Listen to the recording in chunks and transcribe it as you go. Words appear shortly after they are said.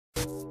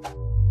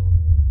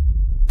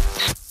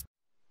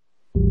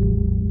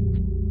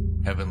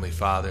Heavenly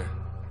Father,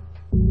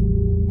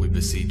 we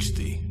beseech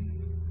Thee.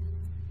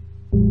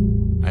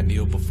 I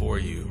kneel before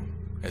You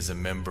as a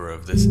member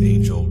of this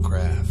age-old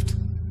craft,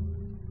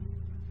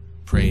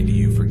 praying to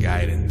You for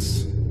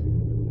guidance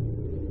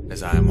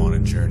as I am on a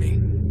journey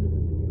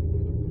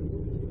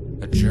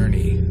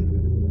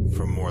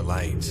for more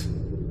light,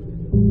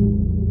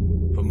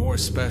 but more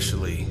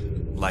especially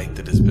light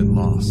that has been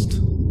lost,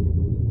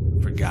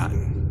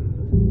 forgotten,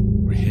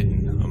 or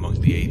hidden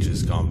among the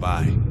ages gone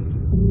by.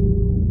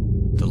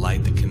 The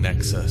light that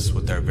connects us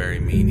with our very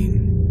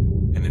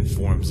meaning and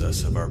informs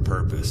us of our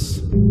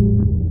purpose.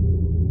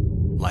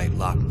 Light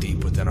locked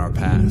deep within our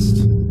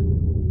past,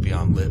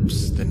 beyond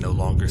lips that no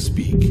longer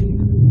speak,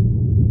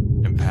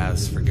 and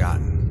paths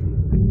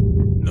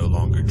forgotten, no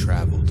longer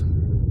traveled.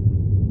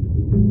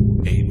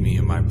 Aid me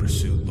in my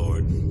pursuit,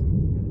 Lord,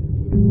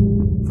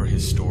 for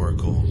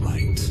historical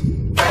light.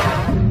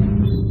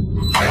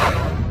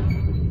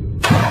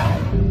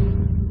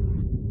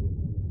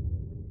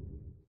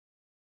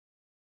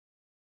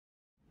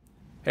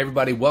 Hey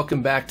everybody,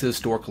 welcome back to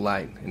Historical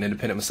Light, an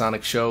independent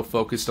Masonic show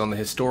focused on the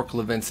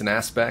historical events and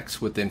aspects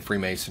within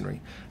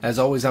Freemasonry. As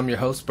always, I'm your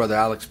host, Brother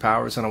Alex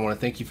Powers, and I want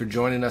to thank you for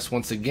joining us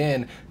once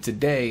again.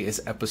 Today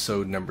is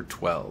episode number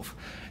 12.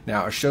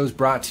 Now, our show is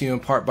brought to you in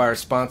part by our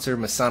sponsor,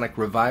 Masonic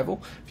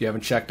Revival. If you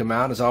haven't checked them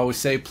out, as I always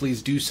say,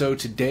 please do so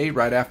today,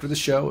 right after the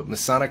show, at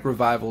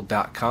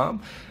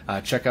MasonicRevival.com.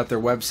 Check out their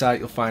website.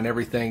 You'll find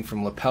everything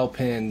from lapel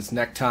pins,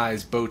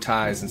 neckties, bow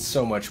ties, and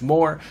so much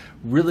more.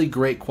 Really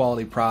great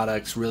quality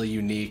products, really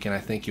unique, and I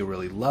think you'll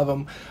really love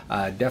them.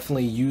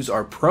 Definitely use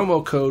our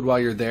promo code while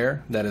you're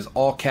there. That is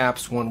all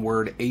caps, one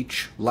word,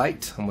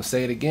 HLIGHT. I'm going to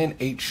say it again,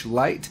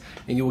 HLIGHT,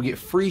 and you will get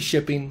free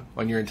shipping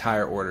on your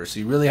entire order. So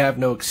you really have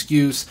no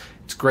excuse.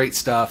 It's great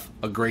stuff,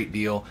 a great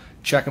deal.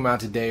 Check them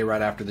out today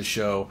right after the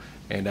show,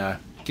 and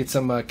get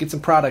some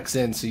products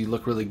in so you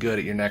look really good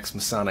at your next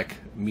Masonic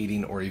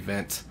meeting or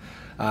event.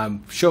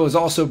 Show is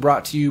also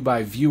brought to you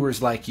by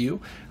viewers like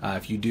you.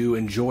 If you do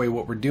enjoy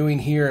what we're doing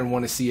here and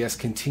want to see us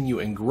continue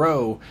and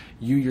grow,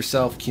 you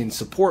yourself can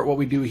support what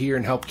we do here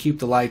and help keep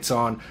the lights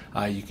on.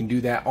 You can do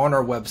that on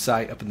our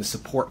website up in the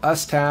Support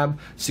Us tab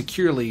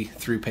securely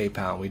through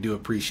PayPal. We do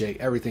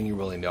appreciate everything you're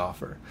willing to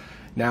offer.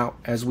 Now,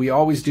 as we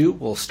always do,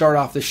 we'll start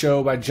off the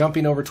show by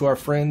jumping over to our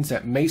friends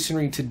at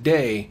Masonry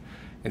Today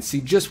and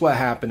see just what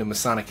happened in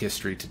Masonic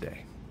history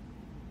today.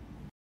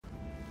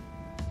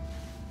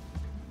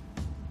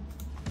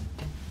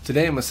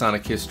 Today in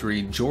Masonic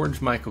history,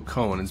 George Michael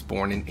Cohan is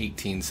born in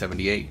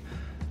 1878.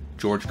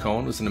 George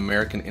Cohan was an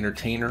American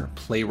entertainer,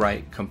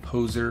 playwright,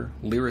 composer,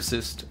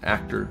 lyricist,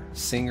 actor,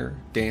 singer,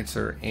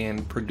 dancer,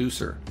 and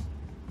producer.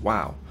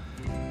 Wow.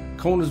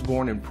 Cohan was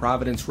born in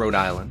Providence, Rhode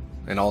Island,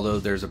 and although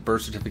there's a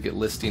birth certificate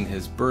listing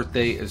his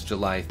birthday as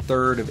July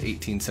 3rd of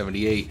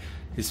 1878,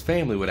 his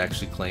family would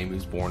actually claim he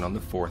was born on the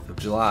 4th of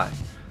July.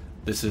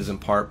 This is in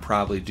part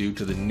probably due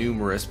to the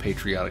numerous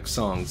patriotic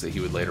songs that he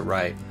would later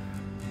write.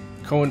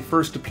 Cohan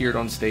first appeared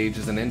on stage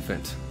as an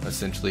infant,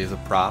 essentially as a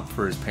prop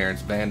for his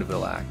parents'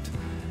 vaudeville act.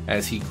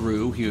 As he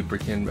grew, he would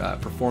begin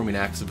performing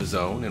acts of his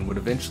own and would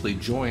eventually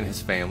join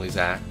his family's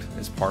act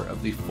as part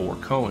of the Four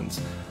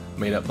Cohans,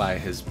 made up by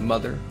his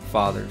mother,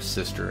 father,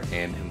 sister,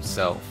 and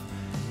himself.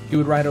 He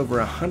would write over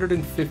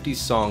 150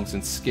 songs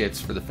and skits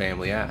for the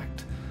family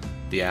act.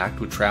 The act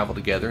would travel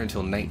together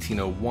until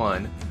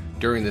 1901.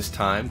 During this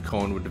time,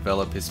 Cohan would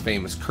develop his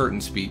famous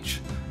curtain speech,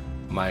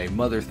 "My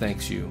mother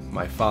thanks you,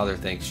 my father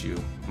thanks you,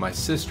 my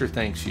sister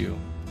thanks you,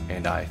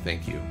 and I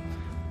thank you."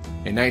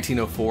 In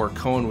 1904,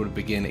 Cohan would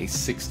begin a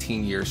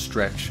 16-year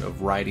stretch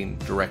of writing,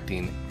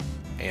 directing,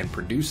 and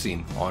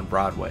producing on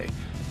Broadway.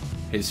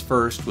 His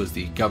first was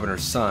The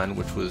Governor's Son,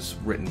 which was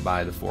written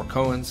by the Four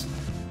Cohans.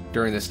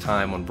 During this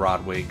time on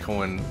Broadway,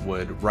 Cohan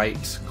would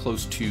write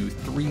close to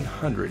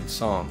 300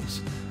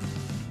 songs.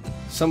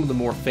 Some of the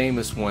more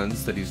famous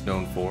ones that he's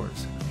known for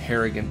is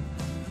Harrigan,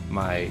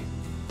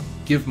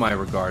 Give My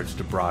Regards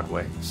to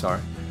Broadway,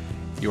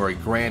 You're a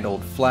Grand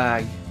Old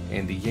Flag,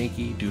 and The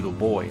Yankee Doodle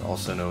Boy,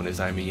 also known as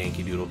I'm a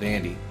Yankee Doodle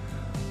Dandy.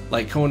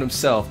 Like Cohan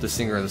himself, the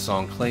singer of the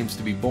song claims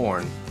to be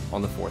born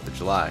on the 4th of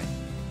July.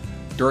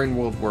 During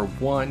World War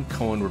I,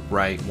 Cohan would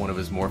write one of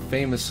his more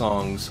famous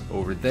songs,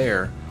 Over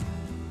There.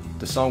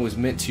 The song was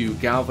meant to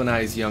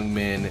galvanize young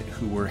men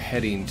who were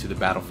heading to the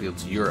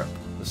battlefields of Europe.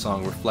 The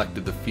song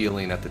reflected the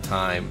feeling at the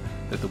time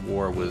that the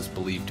war was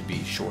believed to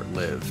be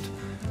short-lived.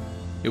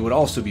 It would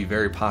also be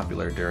very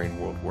popular during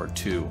World War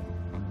II.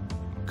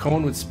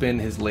 Cohan would spend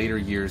his later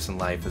years in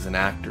life as an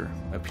actor,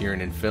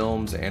 appearing in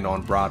films and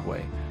on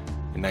Broadway.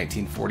 In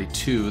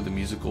 1942, the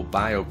musical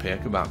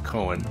biopic about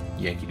Cohan,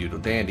 Yankee Doodle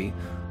Dandy,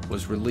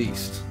 was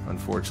released.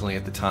 Unfortunately,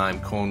 at the time,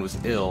 Cohan was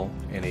ill,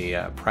 and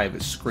a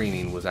private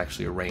screening was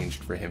actually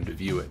arranged for him to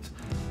view it.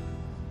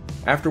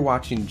 After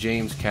watching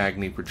James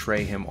Cagney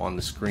portray him on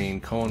the screen,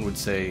 Cohan would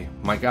say,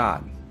 "My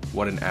God,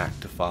 what an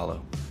act to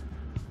follow."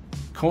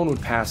 Cohan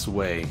would pass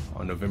away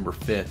on November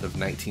 5th of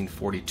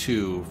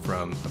 1942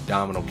 from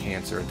abdominal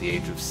cancer at the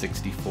age of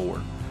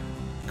 64.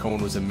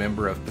 Cohan was a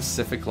member of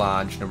Pacific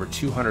Lodge number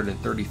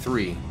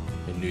 233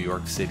 in New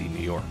York City,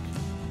 New York.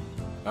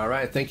 All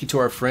right, thank you to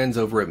our friends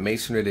over at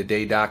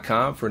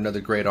MasonryToday.com for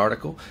another great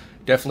article.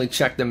 Definitely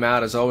check them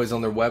out, as always,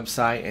 on their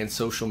website and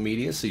social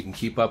media so you can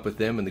keep up with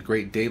them and the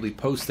great daily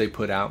posts they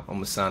put out on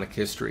Masonic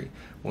history.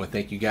 I want to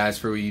thank you guys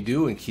for what you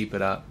do and keep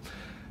it up.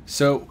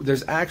 So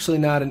there's actually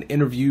not an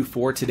interview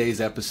for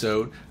today's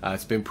episode.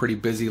 It's been pretty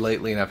busy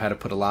lately, and I've had to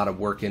put a lot of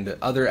work into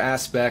other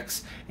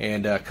aspects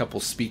and a couple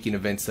speaking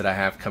events that I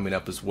have coming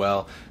up as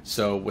well.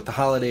 So with the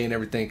holiday and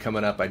everything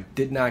coming up, I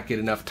did not get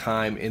enough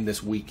time in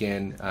this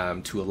weekend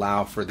to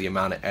allow for the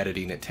amount of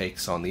editing it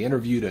takes on the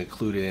interview to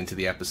include it into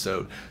the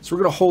episode. So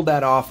we're going to hold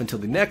that off until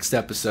the next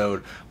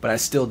episode, but I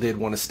still did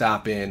want to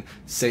stop in,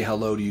 say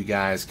hello to you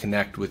guys,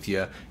 connect with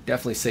you.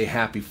 Definitely say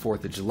happy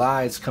 4th of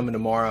July. It's coming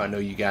tomorrow. I know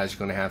you guys are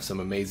going to have some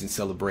amazing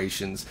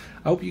celebrations.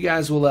 I hope you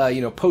guys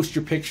will post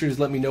your pictures,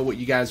 let me know what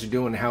you guys are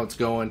doing and how it's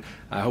going.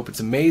 I hope it's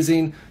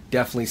amazing.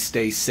 Definitely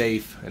stay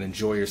safe and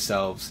enjoy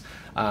yourselves.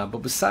 But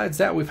besides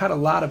that, we've had a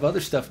lot of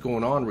other stuff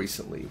going on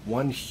recently.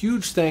 One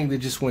huge thing that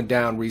just went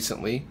down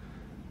recently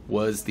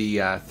was the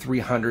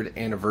 300th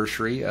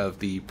anniversary of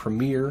the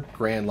premier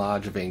Grand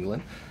Lodge of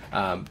England.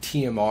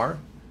 TMR,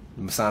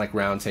 the Masonic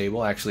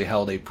Roundtable, actually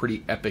held a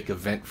pretty epic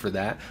event for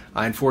that.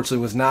 I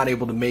unfortunately was not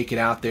able to make it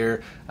out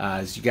there.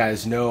 As you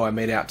guys know, I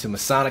made it out to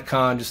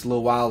MasonicCon just a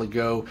little while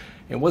ago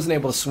and wasn't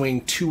able to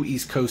swing 2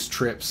 East Coast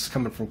trips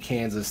coming from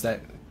Kansas.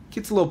 That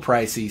gets a little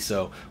pricey,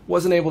 so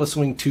wasn't able to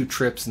swing 2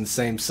 trips in the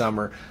same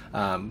summer.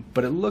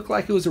 But it looked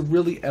like it was a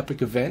really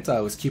epic event. I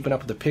was keeping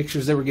up with the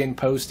pictures that were getting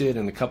posted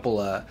and a couple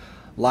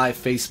live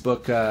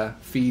Facebook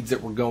feeds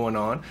that were going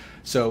on.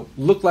 So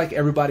looked like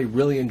everybody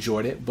really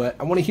enjoyed it, but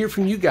I want to hear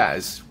from you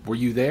guys. Were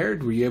you there?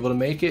 Were you able to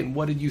make it? And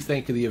what did you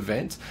think of the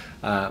event?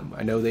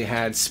 I know they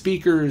had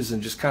speakers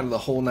and just kind of the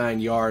whole 9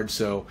 yards.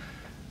 So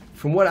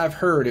from what I've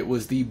heard, it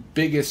was the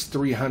biggest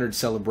 300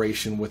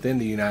 celebration within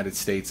the United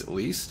States, at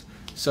least.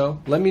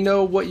 So let me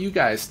know what you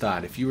guys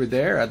thought. If you were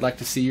there, I'd like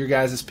to see your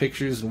guys'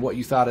 pictures and what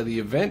you thought of the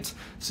event.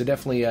 So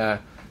definitely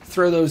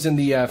throw those in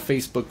the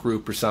Facebook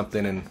group or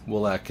something, and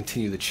we'll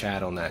continue the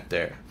chat on that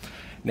there.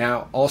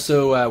 Now,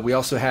 also, we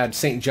also had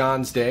St.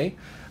 John's Day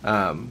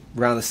around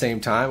the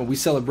same time. We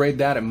celebrated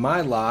that at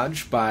my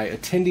lodge by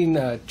attending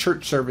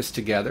church service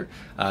together.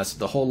 So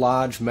the whole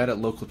lodge met at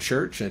local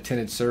church and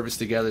attended service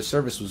together.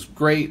 Service was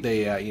great.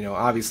 They,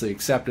 obviously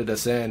accepted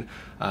us in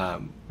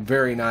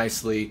very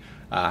nicely.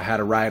 Had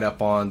a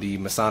write-up on the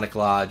Masonic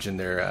Lodge in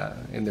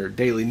their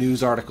daily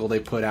news article they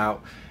put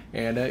out.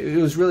 And it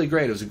was really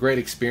great. It was a great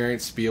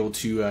experience to be able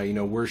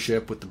to,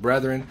 worship with the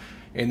brethren.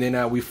 And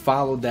then we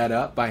followed that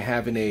up by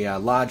having a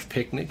lodge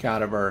picnic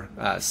out of our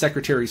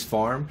secretary's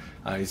farm.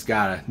 He's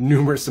got a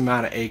numerous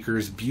amount of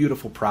acres,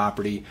 beautiful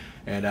property,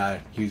 and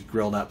he's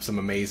grilled up some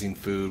amazing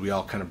food. We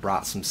all kind of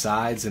brought some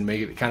sides and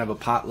made it kind of a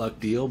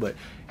potluck deal. But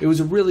it was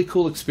a really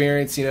cool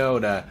experience,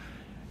 to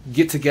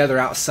get together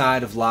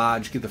outside of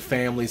lodge, get the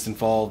families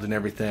involved and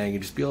everything,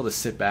 and just be able to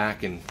sit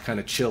back and kind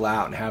of chill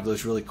out and have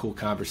those really cool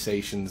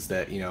conversations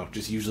that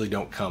just usually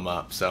don't come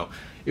up. So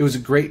it was a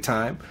great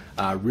time.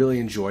 Really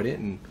enjoyed it,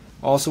 and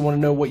also want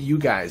to know what you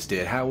guys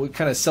did. What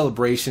kind of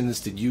celebrations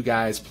did you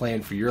guys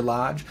plan for your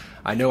lodge?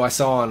 I know I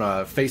saw on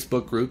a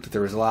Facebook group that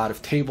there was a lot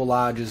of table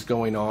lodges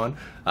going on.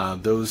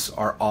 Those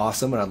are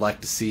awesome, and I'd like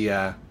to see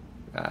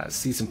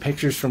some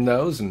pictures from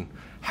those and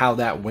how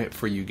that went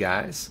for you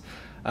guys.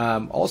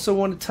 Also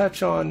want to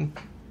touch on,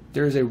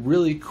 there's a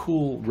really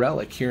cool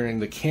relic here in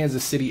the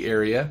Kansas City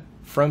area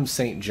from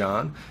St.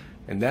 John,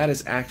 and that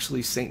is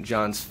actually St.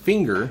 John's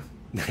finger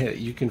that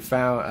you can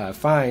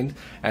find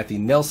at the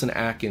Nelson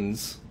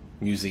Atkins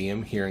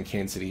Museum here in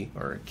Kansas City,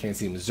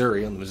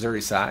 Missouri, on the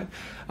Missouri side.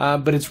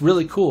 But it's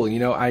really cool.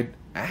 I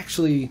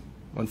actually,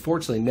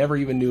 unfortunately, never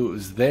even knew it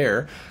was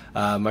there.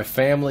 My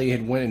family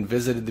had went and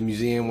visited the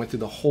museum, went through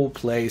the whole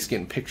place,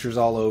 getting pictures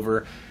all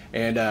over.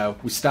 And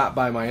we stopped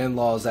by my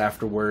in-laws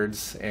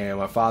afterwards, and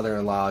my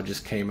father-in-law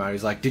just came out.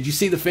 He's like, "Did you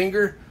see the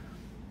finger?"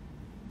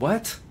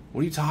 "What?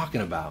 What are you talking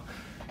about?"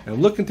 And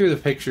I'm looking through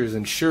the pictures,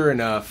 and sure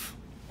enough,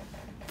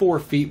 4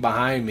 feet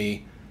behind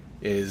me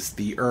is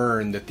the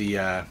urn that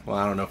I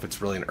don't know if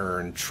it's really an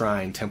urn,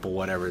 shrine, temple,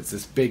 whatever. It's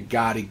this big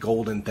gaudy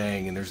golden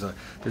thing, and there's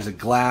a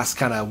glass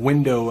kind of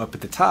window up at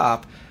the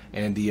top,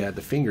 and the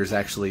finger's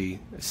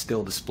actually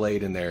still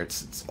displayed in there.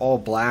 It's all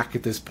black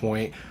at this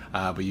point,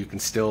 but you can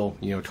still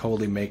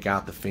totally make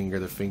out the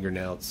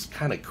fingernail. It's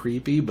kind of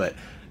creepy, but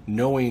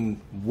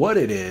knowing what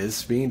it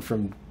is, being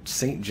from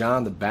St.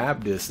 John the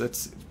Baptist,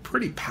 that's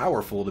pretty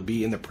powerful to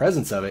be in the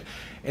presence of it.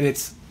 And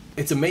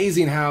it's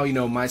amazing how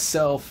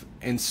myself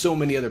and so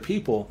many other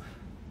people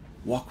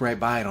walk right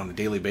by it on a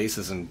daily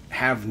basis and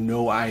have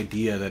no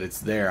idea that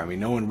it's there. I mean,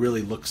 no one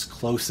really looks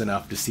close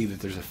enough to see that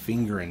there's a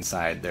finger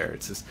inside there.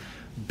 It's this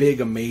big,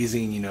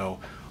 amazing,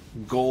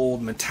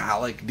 gold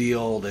metallic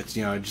deal that,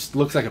 it just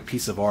looks like a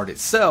piece of art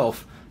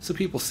itself. So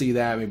people see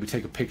that, maybe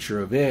take a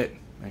picture of it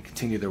and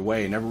continue their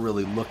way, never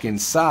really look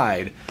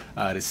inside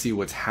to see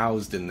what's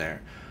housed in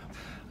there.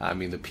 I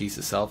mean, the piece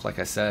itself, like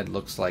I said,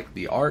 looks like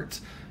the art.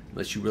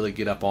 unless you really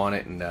get up on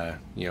it and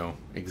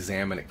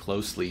examine it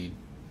closely, you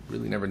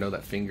really never know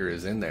that finger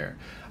is in there.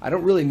 I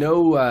don't really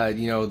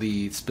know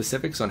the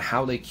specifics on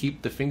how they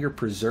keep the finger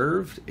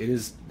preserved. It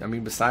is,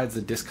 besides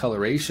the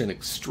discoloration,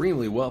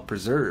 extremely well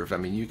preserved.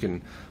 You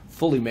can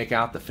fully make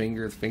out the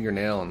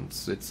fingernail, and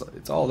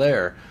it's all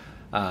there.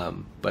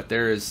 But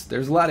there's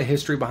a lot of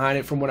history behind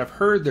it. From what I've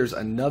heard, there's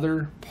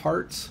another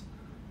part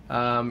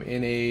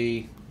in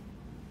a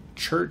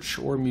church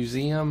or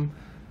museum,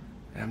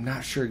 and I'm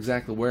not sure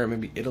exactly where,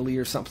 maybe Italy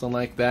or something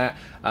like that.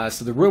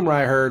 So the rumor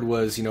I heard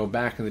was,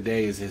 back in the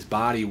days, his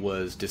body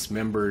was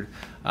dismembered,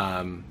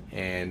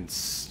 and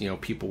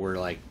people were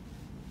like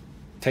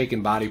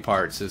taking body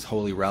parts as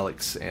holy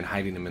relics and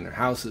hiding them in their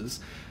houses,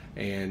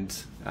 and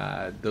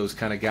those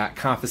kind of got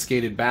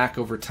confiscated back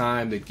over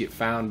time. They'd get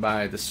found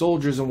by the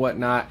soldiers and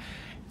whatnot,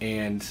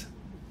 and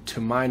to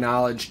my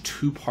knowledge,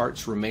 2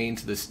 parts remain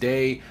to this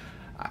day.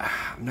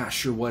 I'm not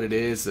sure what it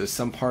is.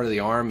 Some part of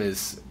the arm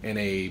is in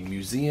a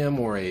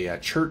museum or a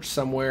church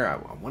somewhere. I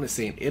want to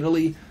say in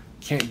Italy.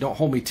 Don't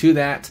hold me to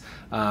that.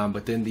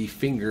 But then the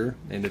finger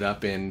ended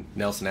up in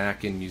Nelson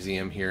Atkins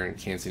Museum here in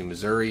Kansas City,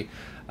 Missouri.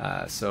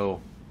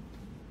 So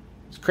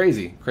it's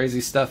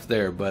crazy stuff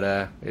there.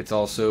 But it's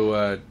also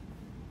a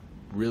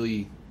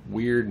really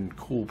weird and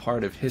cool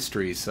part of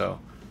history. So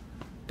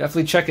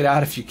definitely check it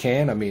out if you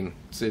can.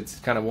 It's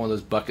kind of one of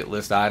those bucket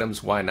list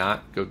items. Why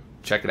not? Go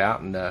check it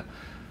out and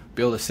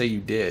be able to say you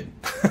did.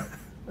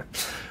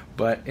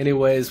 But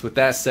anyways, with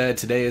that said,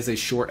 today is a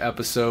short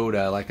episode.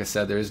 Like I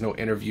said, there is no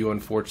interview,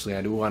 unfortunately.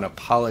 I do want to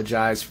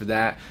apologize for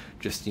that.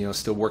 Just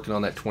still working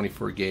on that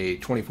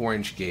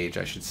 24-inch gauge,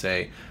 I should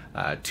say.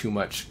 Too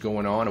much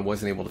going on. I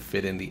wasn't able to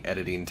fit in the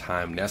editing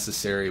time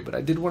necessary, but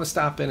I did want to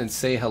stop in and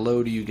say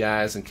hello to you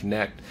guys and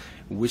connect.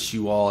 Wish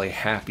you all a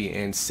happy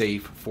and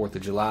safe 4th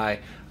of July.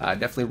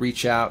 Definitely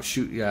reach out,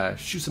 shoot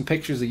some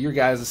pictures of your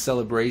guys'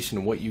 celebration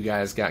and what you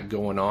guys got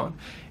going on.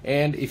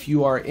 And if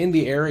you are in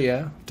the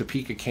area,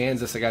 Topeka,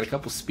 Kansas, I got a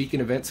couple speaking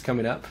events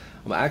coming up.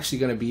 I'm actually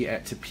going to be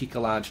at Topeka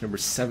Lodge number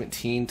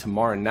 17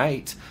 tomorrow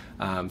night,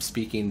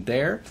 speaking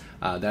there.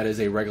 That is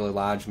a regular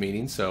lodge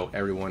meeting, so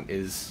everyone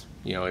is,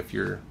 if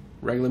you're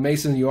regular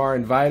Mason, you are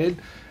invited.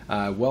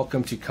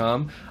 Welcome to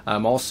come.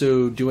 I'm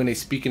also doing a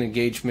speaking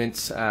engagement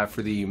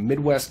for the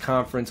Midwest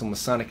Conference on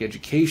Masonic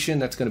Education.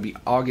 That's going to be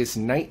August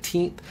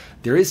 19th.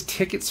 There is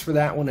tickets for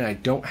that one, and I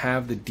don't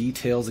have the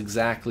details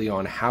exactly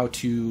on how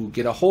to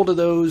get a hold of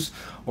those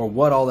or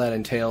what all that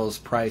entails,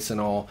 price and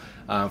all.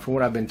 From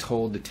what I've been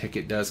told, the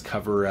ticket does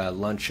cover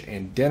lunch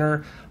and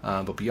dinner,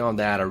 but beyond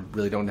that, I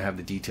really don't have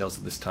the details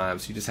at this time.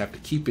 So you just have to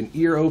keep an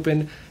ear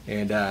open,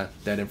 and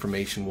that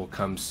information will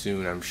come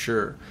soon, I'm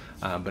sure.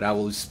 But I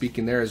will be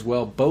speaking there as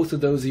well. Both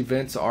of those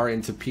events are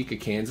in Topeka,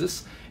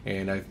 Kansas,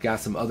 and I've got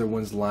some other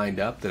ones lined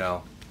up that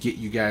I'll get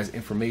you guys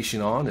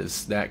information on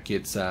as that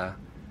gets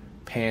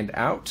panned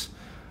out.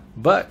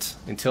 But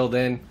until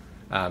then,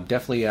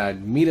 definitely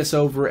meet us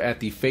over at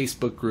the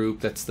Facebook group.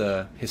 That's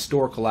the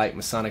Historical Light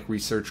Masonic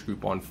Research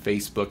Group on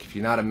Facebook. If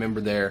you're not a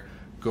member there,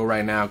 go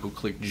right now, go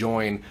click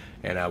join,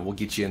 and we'll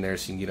get you in there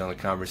so you can get on the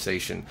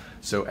conversation.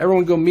 So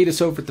everyone go meet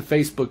us over at the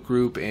Facebook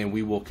group, and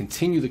we will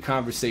continue the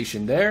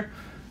conversation there.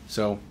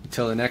 So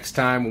until the next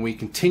time when we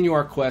continue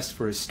our quest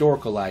for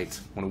historical light,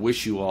 I want to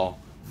wish you all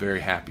a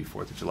very happy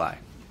 4th of July.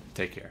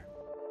 Take care.